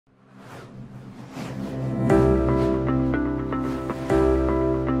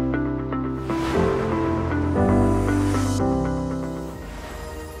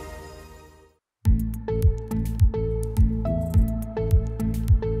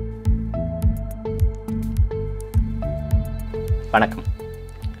Vanakkam.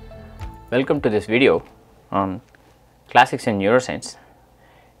 Welcome to this video on classics in neuroscience.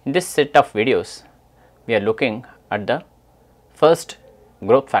 In this set of videos, we are looking at the first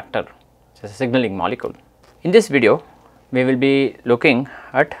growth factor, which is a signaling molecule. In this video, we will be looking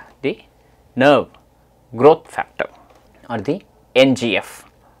at the nerve growth factor or the NGF.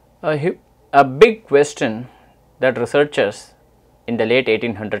 A big question that researchers in the late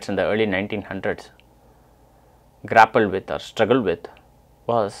 1800s and the early 1900s grappled with or struggled with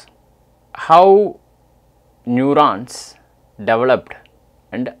was how neurons developed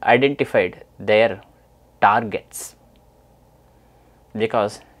and identified their targets,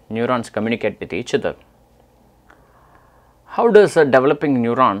 because neurons communicate with each other. How does a developing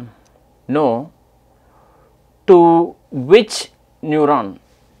neuron know to which neuron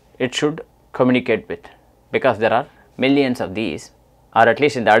it should communicate with? Because there are millions of these, or at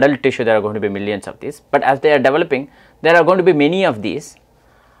least in the adult tissue there are going to be millions of these, but as they are developing there are going to be many of these.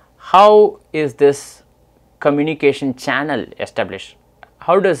 How is this communication channel established?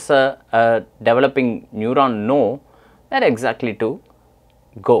 How does a developing neuron know where exactly to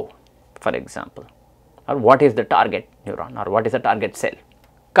go, for example, or what is the target neuron or what is the target cell?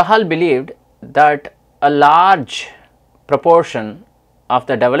 Cahal believed that a large proportion of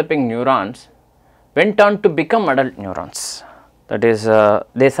the developing neurons went on to become adult neurons. That is,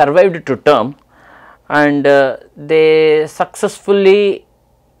 they survived to term and they successfully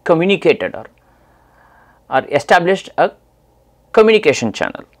communicated or established a communication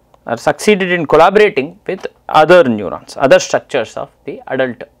channel or succeeded in collaborating with other neurons, other structures of the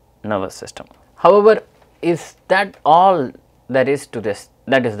adult nervous system. However, is that all there is to this?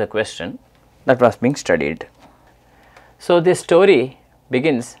 That is the question that was being studied. So, this story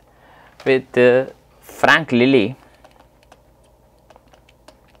begins with Frank Lilly,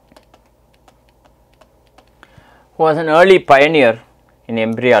 who was an early pioneer in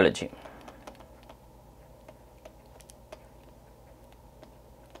embryology.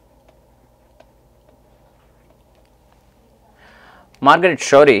 Margaret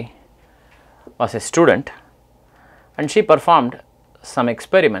Shorey was a student and she performed some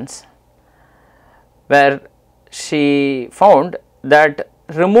experiments where she found that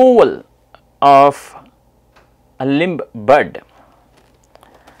removal of a limb bud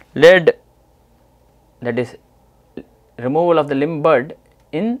led, that is removal of the limb bud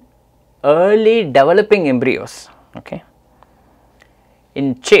in early developing embryos, okay,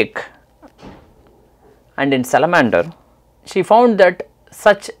 in chick and in salamander. She found that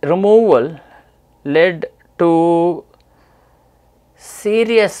such removal led to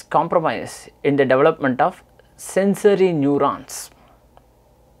serious compromise in the development of sensory neurons,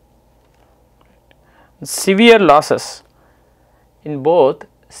 severe losses in both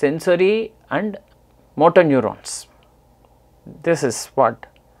sensory and motor neurons. This is what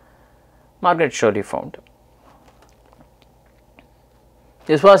Margaret Shorey found.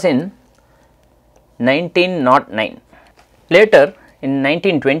 This was in 1909. Later in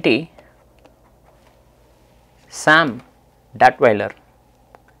 1920, Sam Datweiler,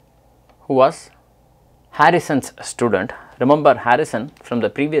 who was Harrison's student, remember Harrison from the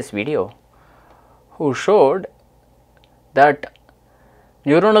previous video, who showed that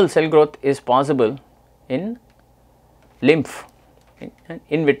neuronal cell growth is possible in lymph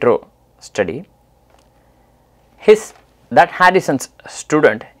in vitro study. That Harrison's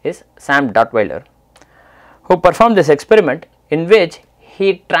student is Sam Datweiler, who performed this experiment in which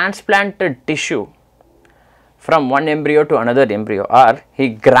he transplanted tissue from one embryo to another embryo, or he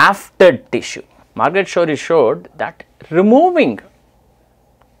grafted tissue. Margaret Shorey showed that removing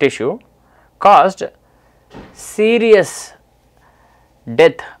tissue caused serious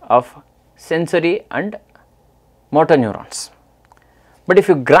death of sensory and motor neurons. But if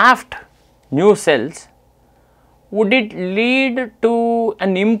you graft new cells, would it lead to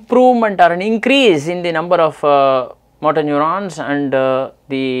an improvement or an increase in the number of motor neurons and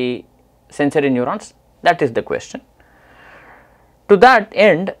the sensory neurons? That is the question. To that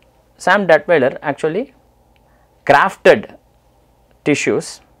end, Sam Datweiler actually grafted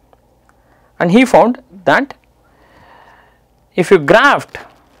tissues and he found that if you graft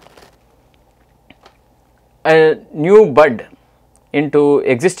a new bud into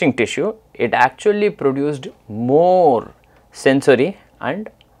existing tissue, it actually produced more sensory and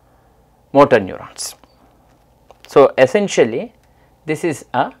motor neurons. So, essentially this is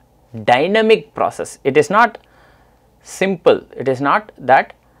a dynamic process. It is not simple. It is not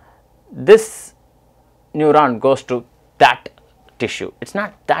that this neuron goes to that tissue. It is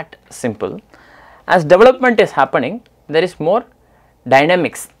not that simple. As development is happening, there is more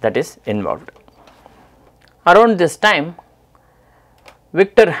dynamics that is involved. Around this time,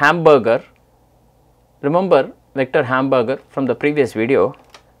 Victor Hamburger, remember Victor Hamburger from the previous video.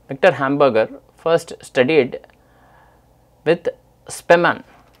 Victor Hamburger first studied with Spemann,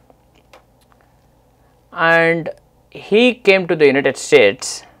 and he came to the United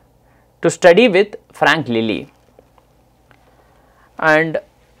States to study with Frank Lilly, and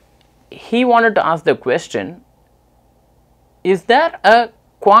he wanted to ask the question, is there a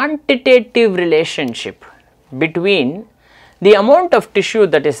quantitative relationship between the amount of tissue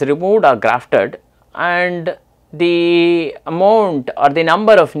that is removed or grafted and the amount or the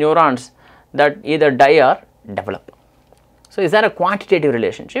number of neurons that either die or develop? So, is there a quantitative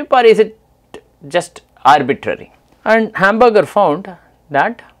relationship or is it just arbitrary? And Hamburger found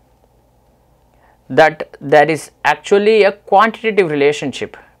that there is actually a quantitative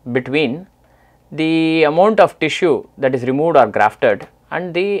relationship between the amount of tissue that is removed or grafted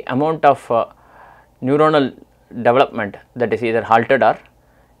and the amount of neuronal development that is either halted or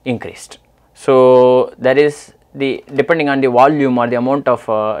increased. So, there is the, depending on the volume or the amount of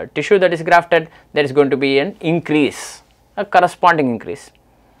tissue that is grafted, there is going to be an increase, a corresponding increase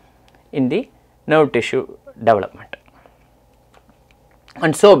in the nerve tissue development.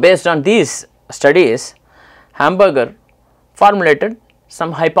 And so, based on these studies, Hamburger formulated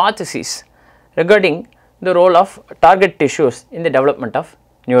some hypotheses regarding the role of target tissues in the development of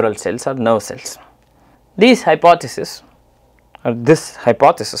neural cells or nerve cells. These hypotheses, or this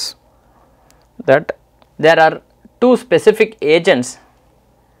hypothesis, that there are two specific agents,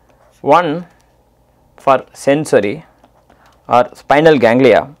 one for sensory or spinal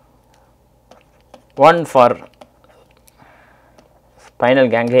ganglia, one for spinal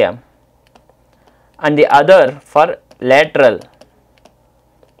ganglia and the other for lateral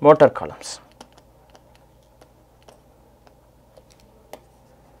motor columns.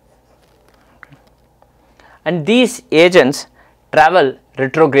 And these agents travel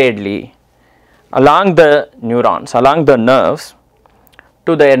retrogradely along the neurons, along the nerves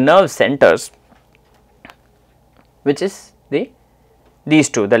to their nerve centers, which is these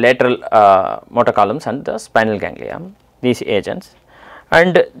two, the lateral motor columns and the spinal ganglia, these agents,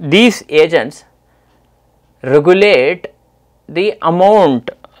 and these agents regulate the amount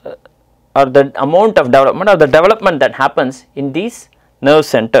or the amount of development or the development that happens in these nerve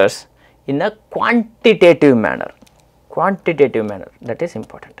centers in a quantitative manner, that is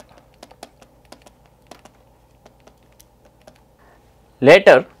important.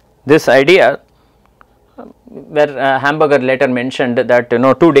 Later, this idea where Hamburger later mentioned that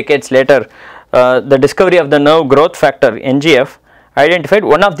 2 decades later the discovery of the nerve growth factor NGF identified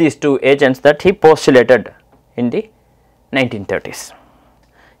one of these two agents that he postulated in the 1930s.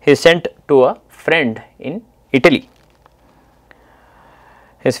 He sent to a friend in Italy.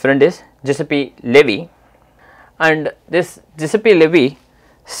 His friend is Giuseppe Levi, and this Giuseppe Levi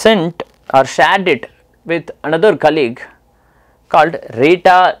sent or shared it with another colleague called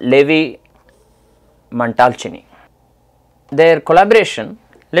Rita Levi Montalcini. Their collaboration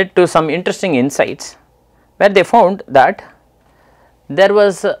led to some interesting insights where they found that there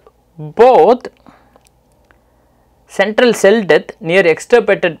was both central cell death near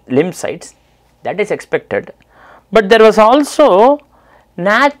extirpated limb sites, that is expected, but there was also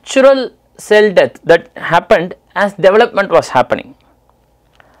natural cell death that happened as development was happening.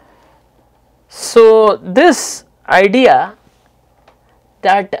 So, this idea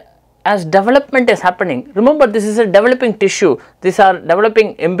that as development is happening, remember this is a developing tissue, these are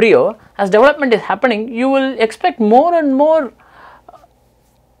developing embryo, as development is happening you will expect more and more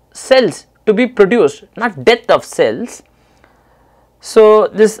cells to be produced, not death of cells. So,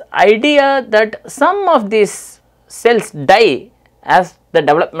 this idea that some of these cells die as the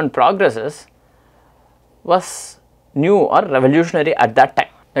development progresses was new or revolutionary at that time.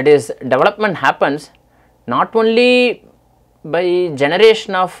 That is, development happens not only by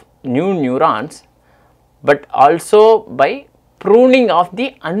generation of new neurons, but also by pruning of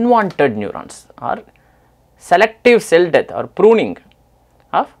the unwanted neurons or selective cell death or pruning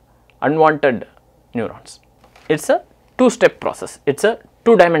of unwanted neurons. It is a two-step process, it is a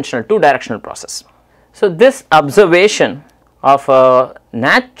two-dimensional, two-directional process. So, this observation of a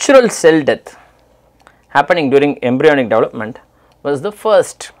natural cell death happening during embryonic development was the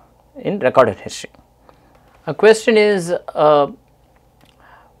first in recorded history. A question is,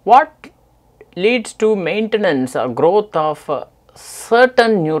 what leads to maintenance or growth of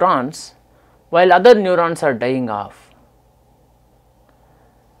certain neurons while other neurons are dying off?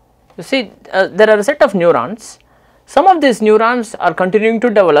 You see, there are a set of neurons, some of these neurons are continuing to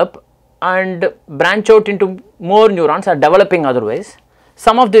develop and branch out into more neurons, are developing otherwise,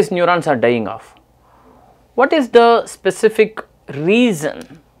 some of these neurons are dying off. What is the specific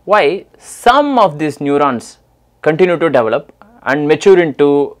reason why some of these neurons continue to develop and mature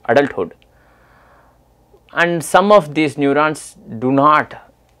into adulthood, and some of these neurons do not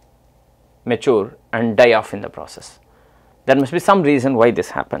mature and die off in the process. There must be some reason why this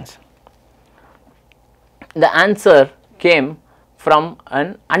happens. The answer came from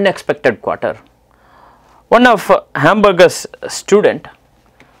an unexpected quarter. One of Hamburger's student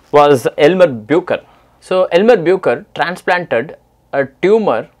was Elmer Bucher. So, Elmer Bucher transplanted a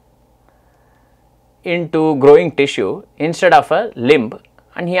tumor into growing tissue instead of a limb,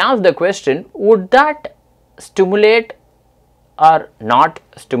 and he asked the question, would that stimulate or not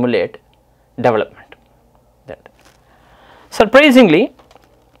stimulate development? That surprisingly,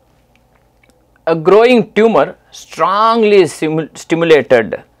 a growing tumor strongly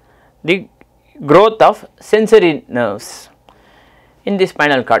stimulated the growth of sensory nerves in the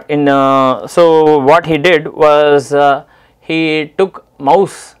spinal cord. So, what he did was he took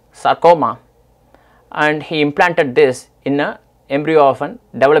mouse sarcoma and he implanted this in a embryo of an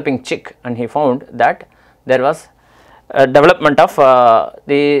developing chick, and he found that there was a development of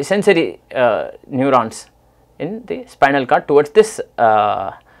the sensory neurons in the spinal cord towards this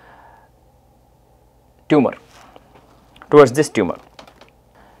tumor.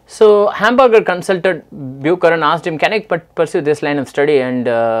 So, Hamburger consulted Bucher and asked him, can I pursue this line of study, and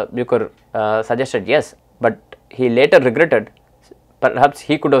Bucher suggested yes, but he later regretted, perhaps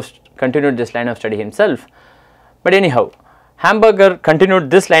he could have continued this line of study himself. But anyhow, Hamburger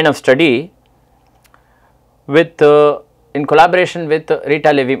continued this line of study with in collaboration with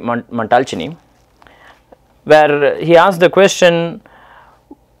Rita Levi-Montalcini, where he asked the question,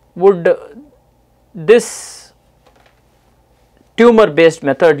 would this tumor based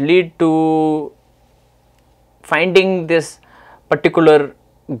method lead to finding this particular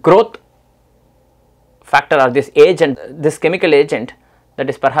growth factor or this agent, this chemical agent that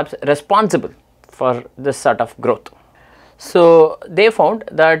is perhaps responsible for this sort of growth. So, they found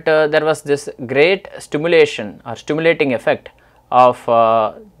that there was this great stimulation or stimulating effect of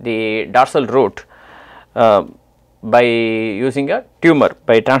the dorsal root by using a tumor,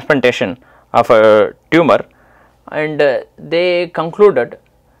 by transplantation of a tumor, and they concluded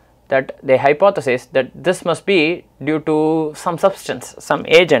that they hypothesized that this must be due to some substance, some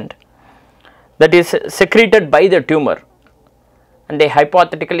agent that is secreted by the tumor, and they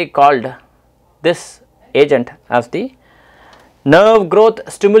hypothetically called this agent as the nerve growth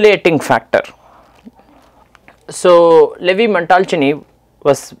stimulating factor. So, Levi-Montalcini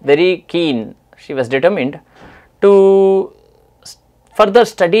was very keen, she was determined to further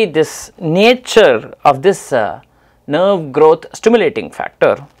study this nature of this nerve growth stimulating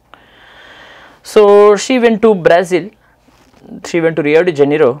factor. So, she went to Brazil, she went to Rio de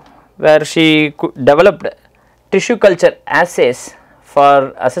Janeiro, where she developed tissue culture assays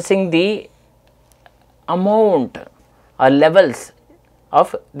for assessing the amount or levels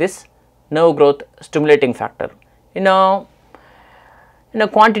of this nerve growth stimulating factor in a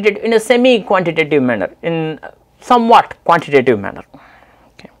quantitative, in a semi quantitative manner, in somewhat quantitative manner.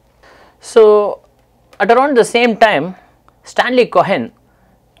 Okay. So, at around the same time, Stanley Cohen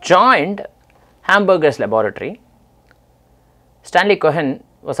joined Hamburger's laboratory. Stanley Cohen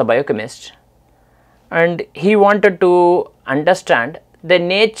was a biochemist, and he wanted to understand the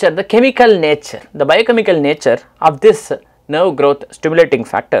nature, the chemical nature, the biochemical nature of this nerve growth stimulating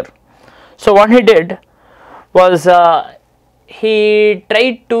factor. So, what he did was he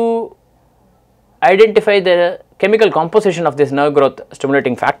tried to identify the chemical composition of this nerve growth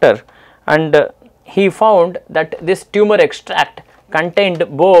stimulating factor, and he found that this tumor extract contained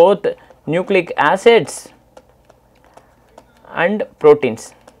both nucleic acids and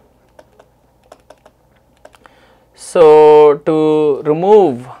proteins. So, to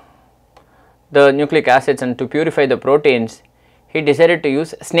remove the nucleic acids and to purify the proteins, he decided to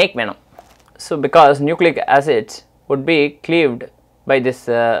use snake venom. So, because nucleic acids would be cleaved by this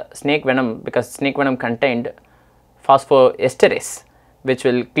snake venom, because snake venom contained phosphoesterase which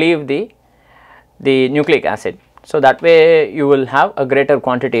will cleave the nucleic acid. So, that way you will have a greater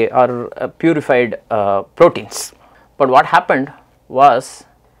quantity or purified proteins. But what happened was,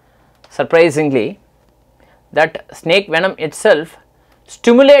 surprisingly, that snake venom itself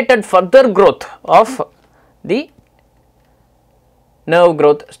stimulated further growth of the nerve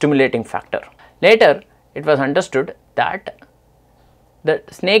growth stimulating factor. Later, it was understood that the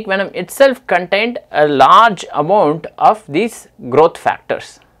snake venom itself contained a large amount of these growth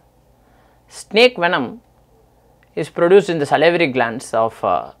factors. Snake venom is produced in the salivary glands of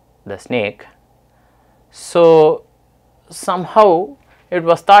the snake. So, somehow it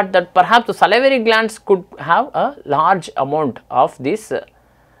was thought that perhaps the salivary glands could have a large amount of these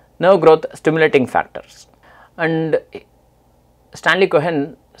nerve growth stimulating factors. And Stanley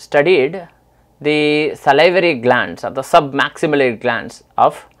Cohen studied the salivary glands or the submaxillary glands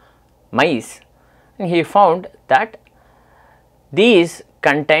of mice, and he found that these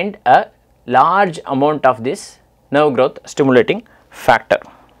contained a large amount of this nerve growth stimulating factor,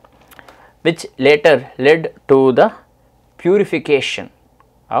 which later led to the purification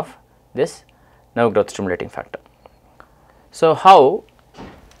of this nerve growth stimulating factor. So, how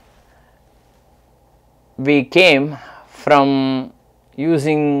we came from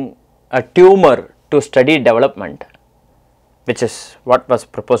using a tumor to study development, which is what was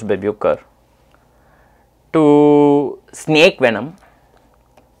proposed by Bucher, to snake venom,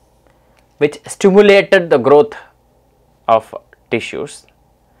 which stimulated the growth of tissues,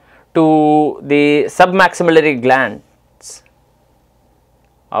 to the submaxillary glands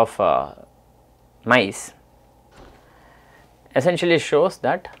of mice, essentially shows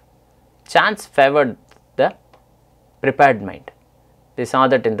that chance favored the prepared mind. We saw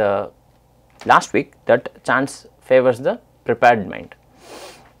that in the last week, that chance favors the prepared mind.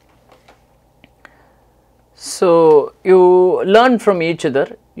 So, you learn from each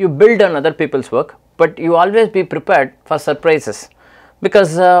other, you build on other people's work, but you always be prepared for surprises,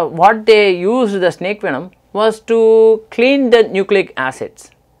 because what they used the snake venom was to clean the nucleic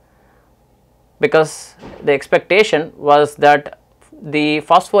acids, because the expectation was that the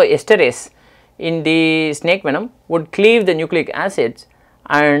phosphoesterase in the snake venom would cleave the nucleic acids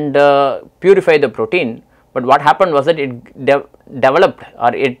and purify the protein, but what happened was that it developed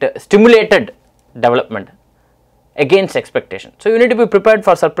or it stimulated development against expectation. So, you need to be prepared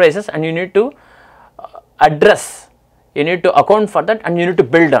for surprises, and you need to address, you need to account for that, and you need to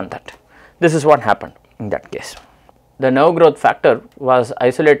build on that. This is what happened in that case. The nerve growth factor was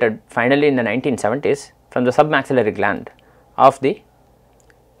isolated finally in the 1970s from the submaxillary gland of the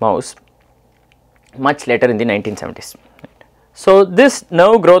mouse, much later in the 1970s. So, this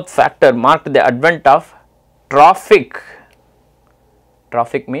nerve growth factor marked the advent of trophic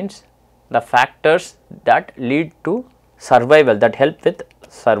means the factors that lead to survival, that help with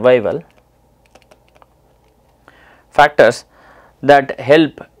survival, factors that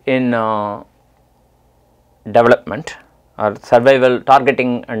help in development or survival,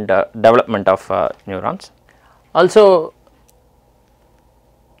 targeting and development of neurons. Also,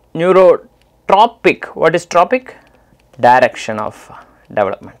 neurotropic, what is tropic? Direction of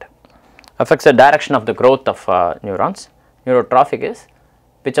development, affects the direction of the growth of neurons. Neurotrophic is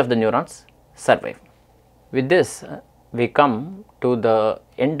which of the neurons survive. With this, we come to the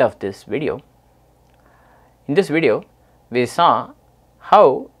end of this video. In this video, we saw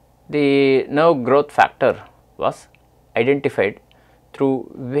how the nerve growth factor was identified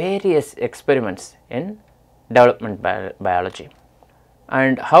through various experiments in development biology,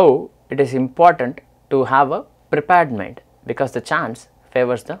 and how it is important to have a prepared mind, because the chance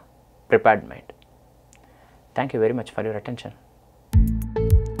favors the prepared mind. Thank you very much for your attention.